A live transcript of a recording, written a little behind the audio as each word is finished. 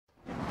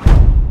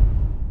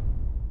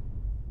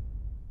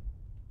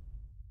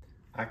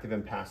active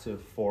and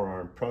passive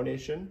forearm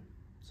pronation.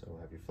 So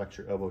have you flex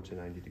your elbow to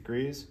 90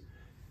 degrees.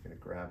 You're gonna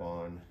grab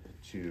on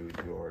to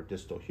your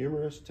distal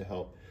humerus to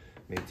help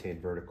maintain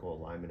vertical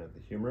alignment of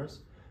the humerus.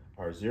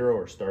 Our zero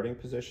or starting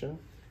position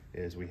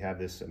is we have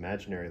this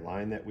imaginary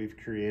line that we've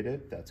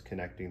created that's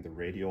connecting the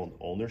radial and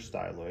ulnar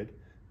styloid.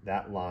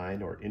 That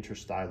line or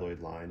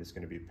interstyloid line is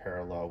going to be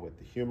parallel with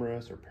the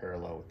humerus or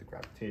parallel with the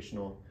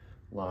gravitational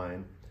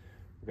line.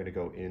 We're going to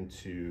go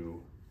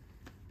into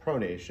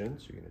pronation,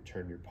 so you're going to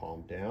turn your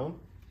palm down.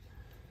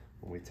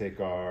 When we take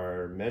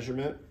our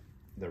measurement,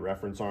 the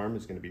reference arm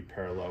is going to be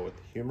parallel with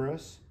the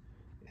humerus,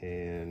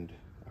 and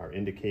our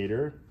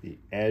indicator, the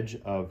edge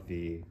of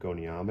the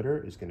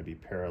goniometer, is going to be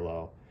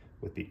parallel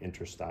with the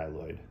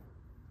interstyloid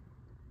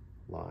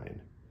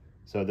line.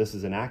 So this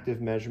is an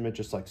active measurement,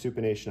 just like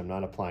supination. I'm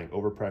not applying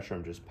overpressure,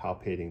 I'm just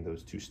palpating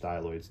those two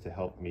styloids to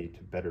help me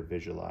to better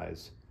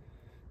visualize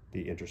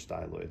the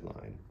interstyloid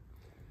line.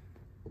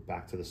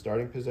 Back to the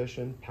starting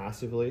position,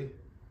 passively,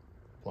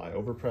 apply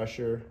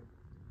overpressure,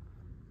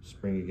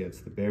 spring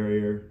against the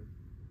barrier.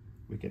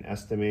 We can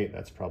estimate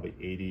that's probably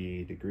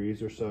 80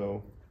 degrees or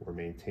so. We're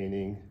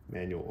maintaining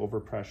manual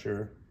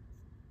overpressure.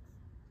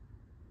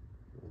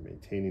 We're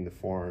maintaining the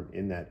forearm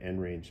in that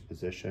end range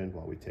position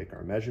while we take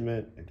our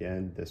measurement.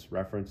 Again, this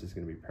reference is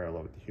going to be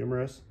parallel with the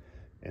humerus,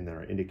 and then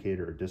our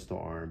indicator or distal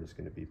arm is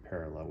going to be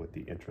parallel with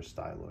the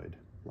intrastyloid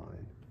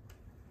line.